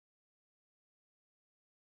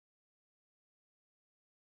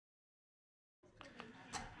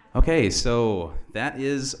Okay, so that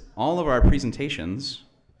is all of our presentations.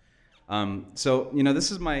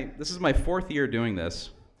 This is my fourth year doing this,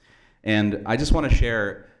 and I just want to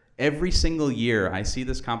share. Every single year I see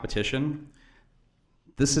this competition,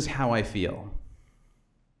 this is how I feel.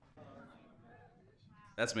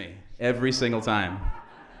 That's me, every single time.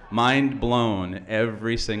 Mind blown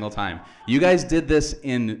every single time. You guys did this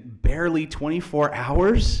in barely 24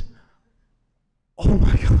 hours? Oh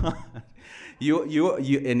my God.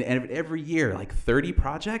 And every year, like 30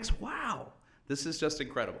 projects? Wow, this is just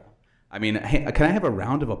incredible. I mean, hey, can I have a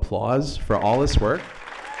round of applause for all this work?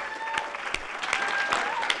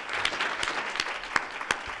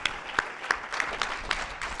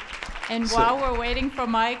 And while we're waiting for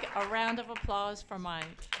Mike, a round of applause for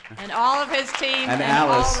Mike and all of his team. And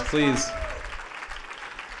Alice, please.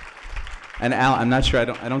 And Al, I'm not sure. I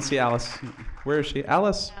don't see Alice. Where is she?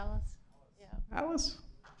 Alice? Alice. Yeah. Alice?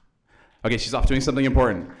 Okay, she's off doing something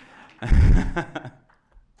important.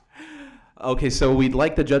 Okay, so we'd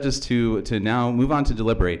like the judges to now move on to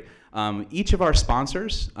deliberate. Each of our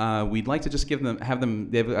sponsors, we'd like to just they have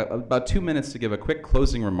about 2 minutes to give a quick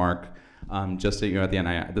closing remark. Just so you're at the end,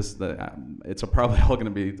 it's probably all going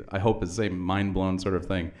to be, I hope, the same mind-blown sort of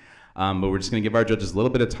thing. But we're just going to give our judges a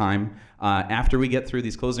little bit of time. After we get through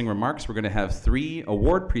these closing remarks, we're going to have 3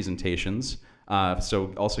 award presentations.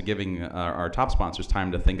 So also giving our top sponsors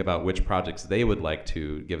time to think about which projects they would like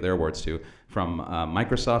to give their awards to from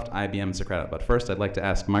Microsoft, IBM, and Socrata. But first, I'd like to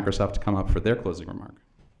ask Microsoft to come up for their closing remark.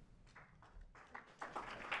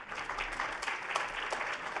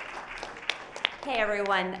 Hey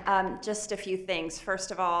everyone, just a few things.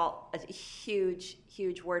 First of all, a huge,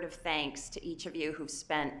 huge word of thanks to each of you who've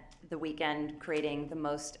spent the weekend creating the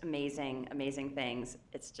most amazing, amazing things.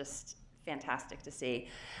 It's just fantastic to see.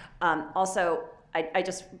 Also, I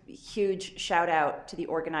just huge shout out to the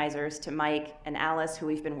organizers, to Mike and Alice, who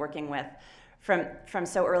we've been working with from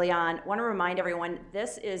so early on. Want to remind everyone,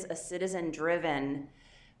 this is a citizen-driven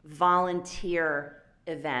volunteer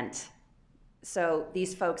event. So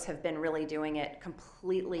these folks have been really doing it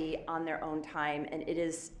completely on their own time, and it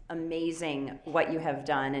is amazing what you have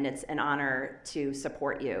done, and it's an honor to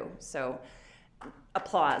support you. So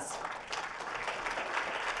applause.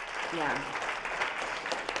 Yeah.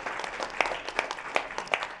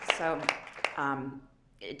 So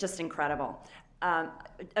just incredible. A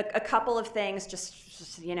couple of things, just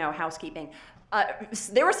housekeeping.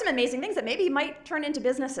 There were some amazing things that maybe might turn into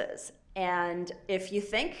businesses. And if you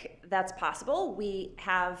think that's possible, we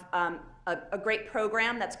have a great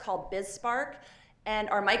program that's called BizSpark. And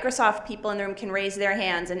our Microsoft people in the room can raise their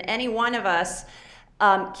hands. And any one of us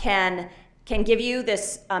can give you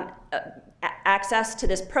this access to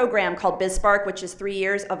this program called BizSpark, which is 3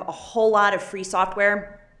 years of a whole lot of free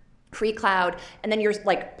software, free cloud. And then you're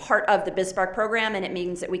like part of the BizSpark program. And it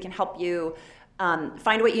means that we can help you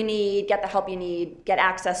find what you need, get the help you need, get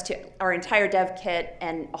access to our entire dev kit,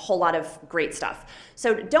 and a whole lot of great stuff.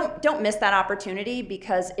 So don't miss that opportunity,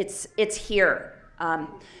 because it's here,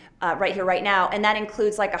 right here, right now, and that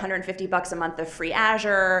includes like $150 a month of free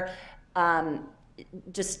Azure.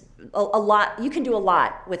 Just a lot. You can do a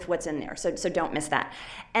lot with what's in there, so don't miss that.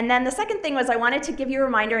 And then the second thing was, I wanted to give you a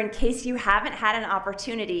reminder in case you haven't had an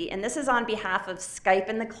opportunity, and this is on behalf of Skype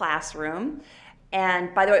in the Classroom.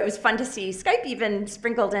 And by the way, it was fun to see Skype even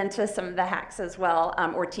sprinkled into some of the hacks as well,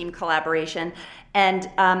 or team collaboration. And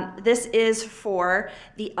this is for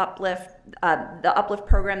the Uplift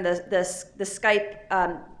program, the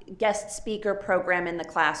Skype guest speaker program in the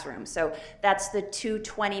classroom. So that's the 2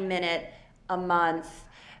 20-minute a month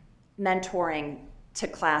mentoring to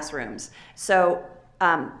classrooms. So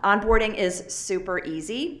onboarding is super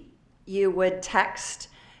easy. You would text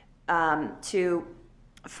to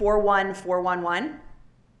 41411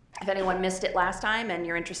 if anyone missed it last time and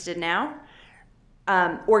you're interested now,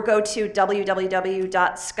 or go to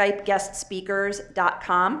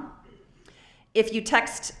www.skypeguestspeakers.com. If you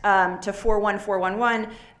text to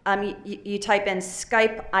 41411, you type in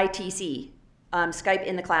Skype ITC, Skype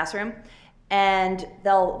in the Classroom, and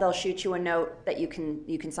they'll shoot you a note that you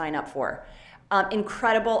can sign up for.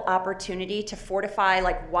 Incredible opportunity to fortify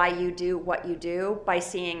like why you do what you do by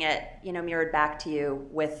seeing it, mirrored back to you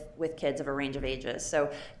with kids of a range of ages. So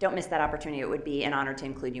don't miss that opportunity. It would be an honor to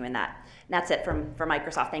include you in that. And that's it from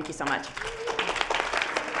Microsoft. Thank you so much.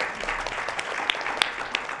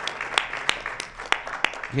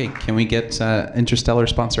 Okay, can we get Interstellar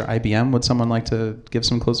sponsor IBM? Would someone like to give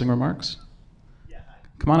some closing remarks? Yeah.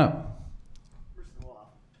 Come on up.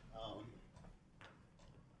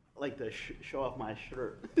 I like to show off my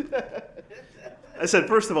shirt. I said,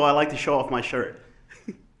 first of all, I like to show off my shirt.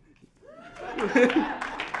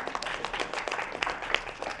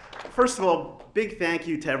 First of all, big thank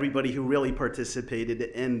you to everybody who really participated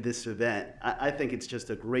in this event. I think it's just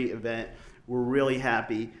a great event. We're really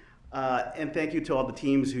happy. And thank you to all the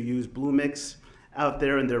teams who use Bluemix out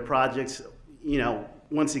there in their projects. You know,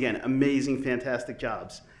 once again, amazing, fantastic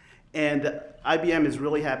jobs. And IBM is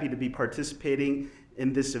really happy to be participating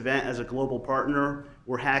in this event as a global partner.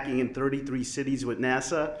 We're hacking in 33 cities with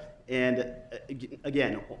NASA. And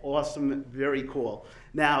again, awesome, very cool.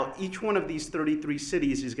 Now, each one of these 33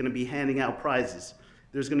 cities is going to be handing out prizes.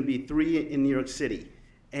 There's going to be 3 in New York City.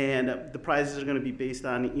 And the prizes are going to be based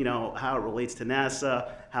on, you know, how it relates to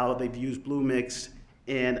NASA, how they've used Bluemix,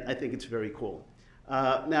 and I think it's very cool.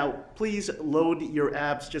 Now, please load your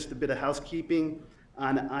apps, just a bit of housekeeping,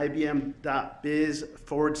 on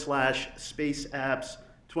ibm.biz/spaceapps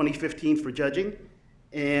 2015 for judging.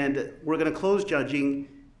 And we're going to close judging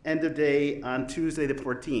end of day on Tuesday the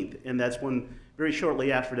 14th. And that's when, very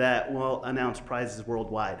shortly after that, we'll announce prizes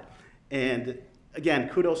worldwide. And again,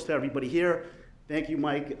 kudos to everybody here. Thank you,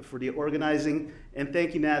 Mike, for the organizing. And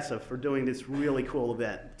thank you, NASA, for doing this really cool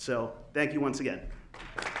event. So thank you once again.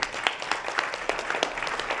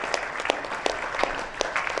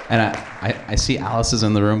 And I see Alice is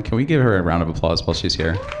in the room. Can we give her a round of applause while she's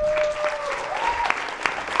here?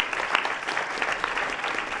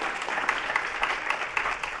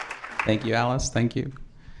 Thank you, Alice. Thank you.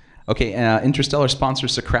 Okay, Interstellar sponsor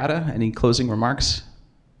Socrata. Any closing remarks?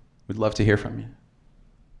 We'd love to hear from you.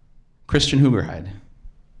 Christian Huberheid.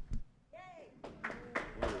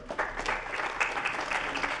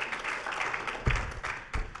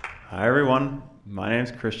 Hi, everyone. My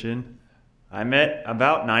name's Christian. I met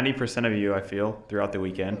about 90% of you, I feel, throughout the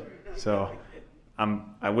weekend. So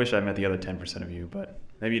I wish I met the other 10% of you, but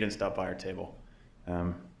maybe you didn't stop by our table.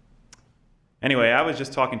 Anyway, I was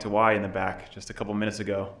just talking to Y in the back just a couple minutes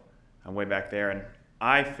ago. I'm way back there, and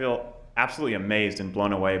I feel absolutely amazed and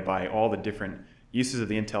blown away by all the different uses of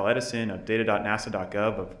the Intel Edison, of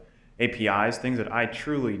data.nasa.gov, of APIs, things that I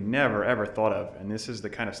truly never, ever thought of. And this is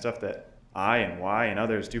the kind of stuff that I and Y and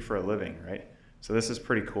others do for a living, right? So this is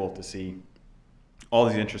pretty cool to see all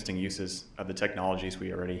these interesting uses of the technologies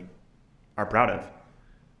we already are proud of.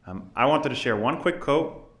 I wanted to share one quick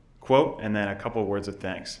quote and then a couple of words of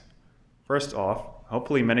thanks. First off,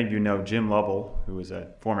 hopefully many of you know Jim Lovell, who is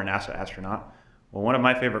a former NASA astronaut. Well, one of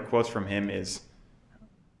my favorite quotes from him is,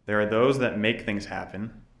 "There are those that make things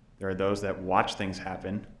happen, there are those that watch things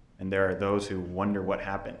happen, and there are those who wonder what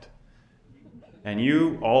happened." And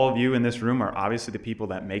you, all of you in this room, are obviously the people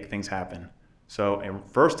that make things happen. So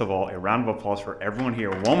first of all, a round of applause for everyone here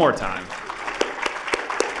one more time.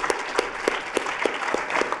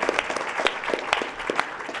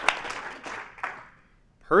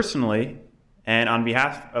 Personally, and on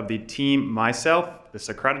behalf of the team, myself, the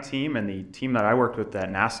Socrata team, and the team that I worked with at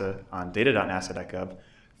NASA on data.nasa.gov,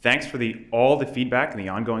 thanks for all the feedback and the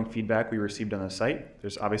ongoing feedback we received on the site.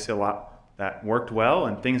 There's obviously a lot that worked well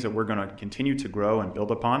and things that we're going to continue to grow and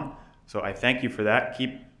build upon. So I thank you for that.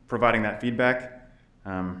 Keep providing that feedback.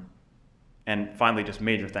 And finally, just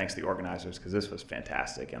major thanks to the organizers, because this was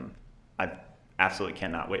fantastic, and I absolutely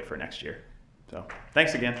cannot wait for next year. So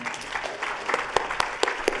thanks again.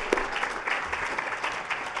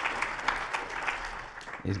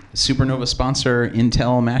 Supernova sponsor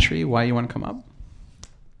Intel Mashri, why you want to come up?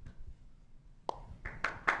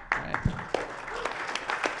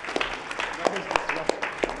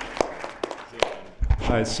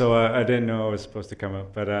 Hi, so I didn't know I was supposed to come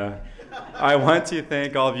up, but I want to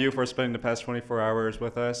thank all of you for spending the past 24 hours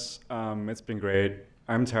with us. It's been great.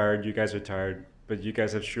 I'm tired, you guys are tired, but you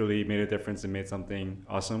guys have truly made a difference and made something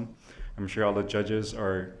awesome. I'm sure all the judges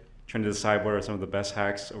are trying to decide what are some of the best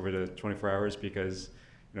hacks over the 24 hours because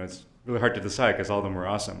it's really hard to decide because all of them were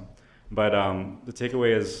awesome. But the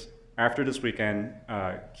takeaway is, after this weekend,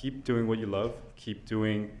 keep doing what you love, keep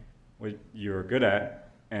doing what you're good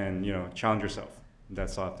at, and challenge yourself.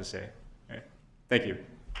 That's all I have to say. All right. Thank you.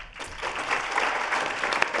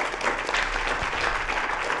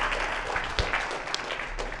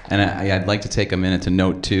 And I'd like to take a minute to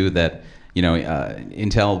note too that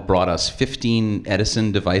Intel brought us 15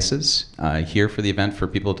 Edison devices here for the event for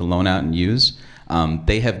people to loan out and use.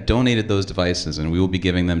 They have donated those devices, and we will be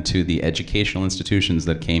giving them to the educational institutions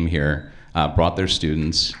that came here, brought their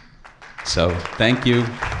students. So thank you.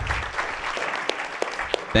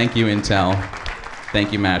 Thank you, Intel.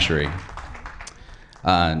 Thank you, Mashri.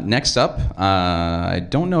 Next up, I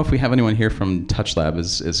don't know if we have anyone here from TouchLab.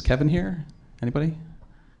 Is Kevin here? Anybody?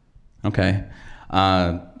 Okay.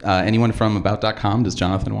 Anyone from About.com? Does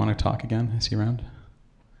Jonathan want to talk again? Is he around?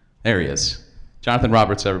 There he is. Jonathan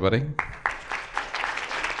Roberts, everybody.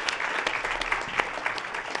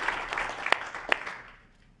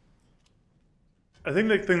 I think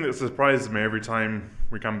the thing that surprises me every time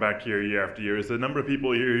we come back here year after year is the number of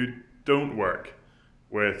people here who don't work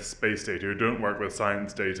with space data, who don't work with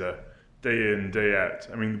science data day in, day out.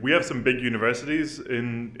 I mean, we have some big universities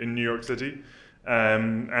in New York City,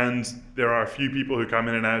 and there are a few people who come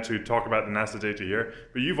in and out who talk about the NASA data here,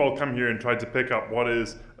 but you've all come here and tried to pick up what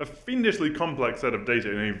is a fiendishly complex set of data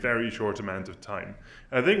in a very short amount of time.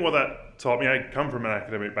 And I think what that taught me, I come from an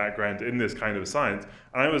academic background in this kind of science,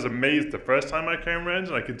 and I was amazed the first time I came around,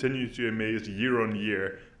 and I continue to be amazed year on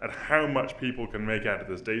year at how much people can make out of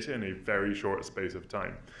this data in a very short space of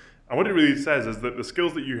time. And what it really says is that the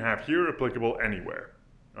skills that you have here are applicable anywhere,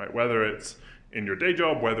 right? Whether it's in your day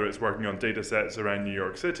job, whether it's working on data sets around New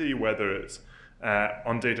York City, whether it's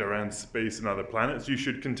on data around space and other planets, you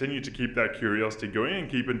should continue to keep that curiosity going and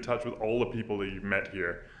keep in touch with all the people that you've met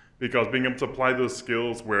here. Because being able to apply those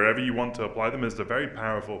skills wherever you want to apply them is a very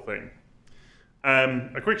powerful thing.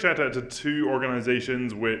 A quick shout out to two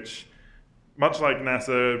organizations which, much like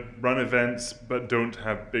NASA, run events but don't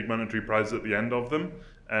have big monetary prizes at the end of them.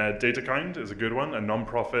 DataKind is a good one, a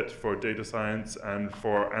non-profit for data science and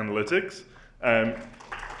for analytics.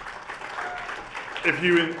 If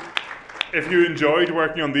you enjoyed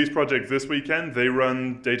working on these projects this weekend, they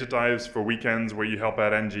run data dives for weekends where you help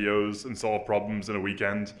out NGOs and solve problems in a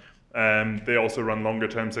weekend. They also run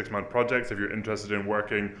longer-term 6-month projects. If you're interested in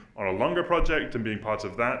working on a longer project and being part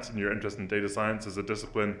of that, and you're interested in data science as a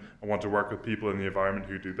discipline and want to work with people in the environment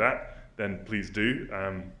who do that, then please do.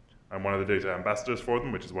 I'm one of the data ambassadors for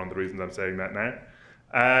them, which is one of the reasons I'm saying that now.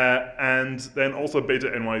 And then also Beta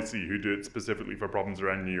NYC, who do it specifically for problems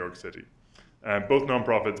around New York City. Both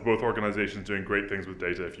nonprofits, both organizations doing great things with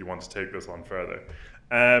data if you want to take this on further.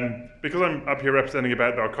 Because I'm up here representing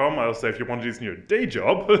About.com, I'll say if you want to do this in your day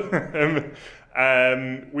job,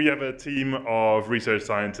 we have a team of research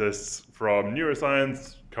scientists from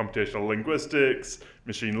neuroscience, computational linguistics,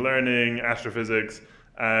 machine learning, astrophysics,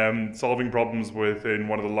 solving problems within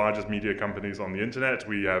one of the largest media companies on the internet.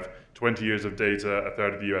 We have 20 years of data, a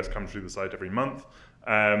third of the US comes through the site every month.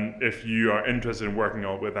 If you are interested in working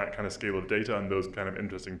on with that kind of scale of data and those kind of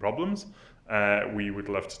interesting problems, we would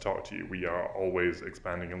love to talk to you. We are always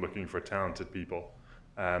expanding and looking for talented people.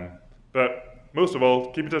 But most of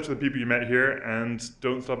all, keep in touch with the people you met here and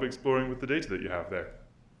don't stop exploring with the data that you have there.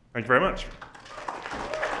 Thank you very much.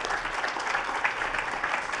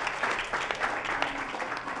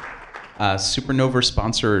 Supernova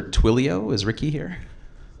sponsor Twilio, is Ricky here?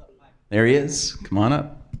 There he is, come on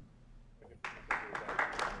up.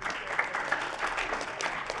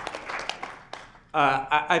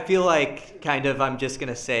 I feel like I'm just going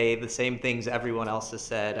to say the same things everyone else has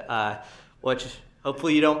said, which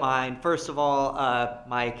hopefully you don't mind. First of all,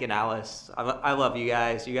 Mike and Alice, I love you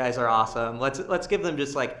guys. You guys are awesome. Let's give them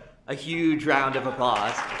just like a huge round of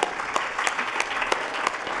applause.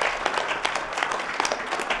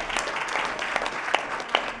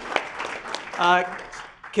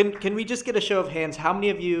 Can we just get a show of hands? How many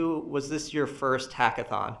of you, was this your first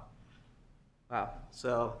hackathon? Wow,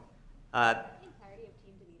 so...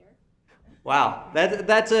 Wow,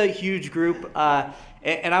 that's a huge group.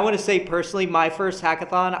 And I want to say personally, my first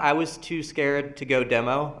hackathon, I was too scared to go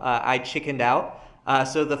demo. I chickened out.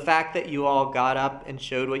 So the fact that you all got up and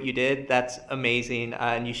showed what you did, that's amazing.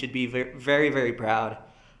 And you should be very, very proud.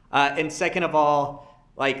 And second of all,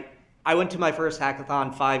 I went to my first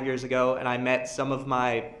hackathon 5 years ago and I met some of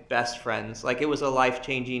my best friends. It was a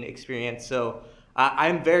life-changing experience. So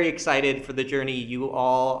I'm very excited for the journey you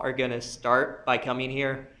all are going to start by coming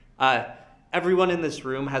here. Everyone in this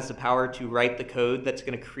room has the power to write the code that's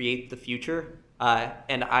going to create the future,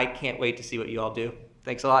 and I can't wait to see what you all do.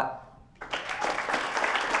 Thanks a lot.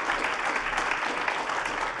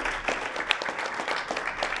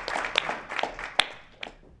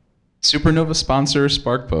 Supernova sponsor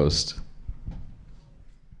SparkPost.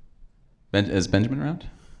 Is Benjamin around?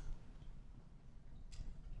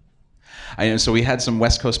 I know, so we had some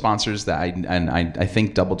West Coast sponsors that I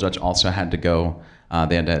think Double Judge also had to go.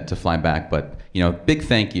 They had to fly back, but big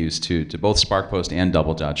thank yous to both SparkPost and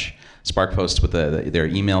Double Judge. SparkPost with their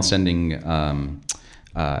email sending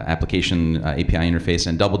application API interface,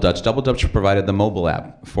 and Double Judge provided the mobile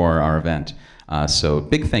app for our event. So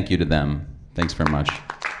big thank you to them. Thanks very much.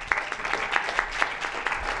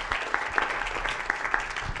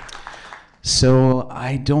 So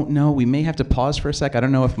I don't know, we may have to pause for a sec. I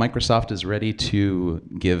don't know if Microsoft is ready to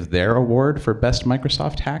give their award for best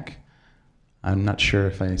Microsoft hack. I'm not sure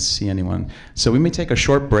if I see anyone. So we may take a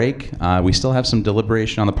short break. We still have some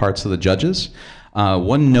deliberation on the parts of the judges.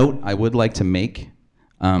 One note I would like to make,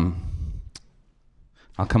 I'll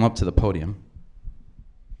come up to the podium.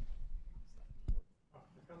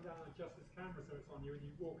 Come down and adjust this camera so it's on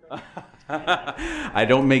I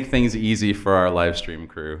don't make things easy for our live stream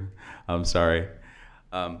crew. I'm sorry.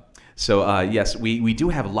 Yes, we do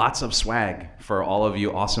have lots of swag for all of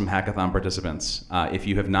you awesome hackathon participants. If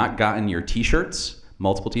you have not gotten your t-shirts,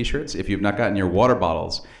 multiple t-shirts, if you have not gotten your water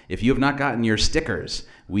bottles, if you have not gotten your stickers,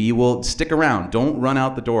 we will stick around. Don't run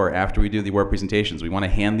out the door after we do the award presentations. We want to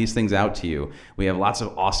hand these things out to you. We have lots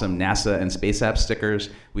of awesome NASA and Space App stickers.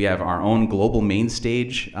 We have our own global main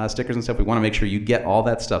stage stickers and stuff. We want to make sure you get all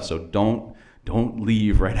that stuff, so don't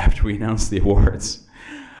leave right after we announce the awards.